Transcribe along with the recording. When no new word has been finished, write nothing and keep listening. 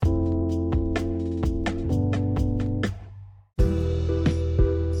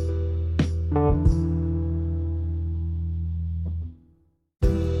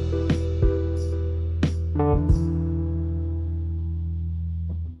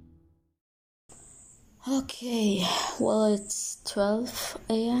Okay, well, it's 12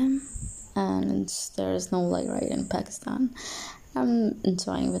 a.m. and there is no light right in Pakistan. I'm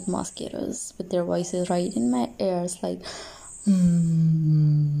enjoying with mosquitoes with their voices right in my ears, like, I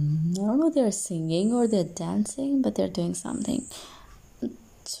don't know if they're singing or they're dancing, but they're doing something.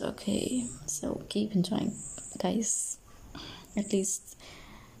 It's okay, so keep enjoying, guys. At least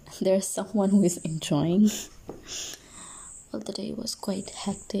there's someone who is enjoying. Well, the day was quite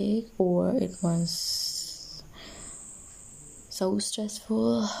hectic, or it was so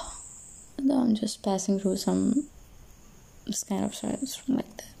stressful, and I'm just passing through this kind of stress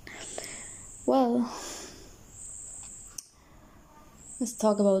like that. Well, let's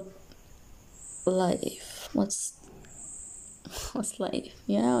talk about life. What's life?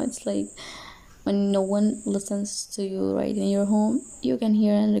 It's like when no one listens to you right in your home, you can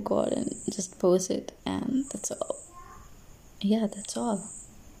hear and record and just post it, and that's all. Yeah, that's all,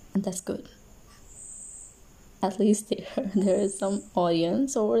 and that's good. At least there is some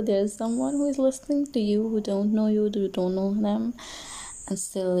audience, or there's someone who is listening to you who don't know you, who don't know them, and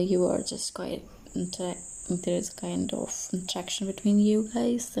still you are just quite there's a kind of interaction between you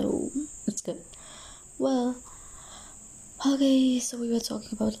guys, so it's good. Well, okay, so we were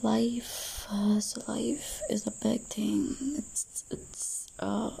talking about life. So life is a big thing. It's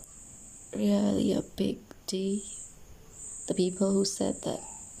really a big deal. The people who said that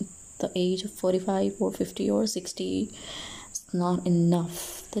the age of 45 or 50 or 60 is not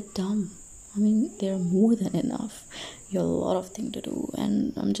enough, they're dumb. I mean, they're more than enough. You have a lot of things to do,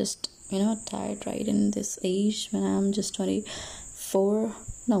 and I'm just tired right in this age when I'm just 24.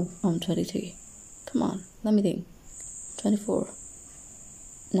 No, I'm 23. Come on, let me think. 24.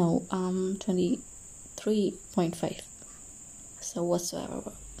 No, I'm 23.5. So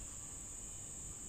whatsoever.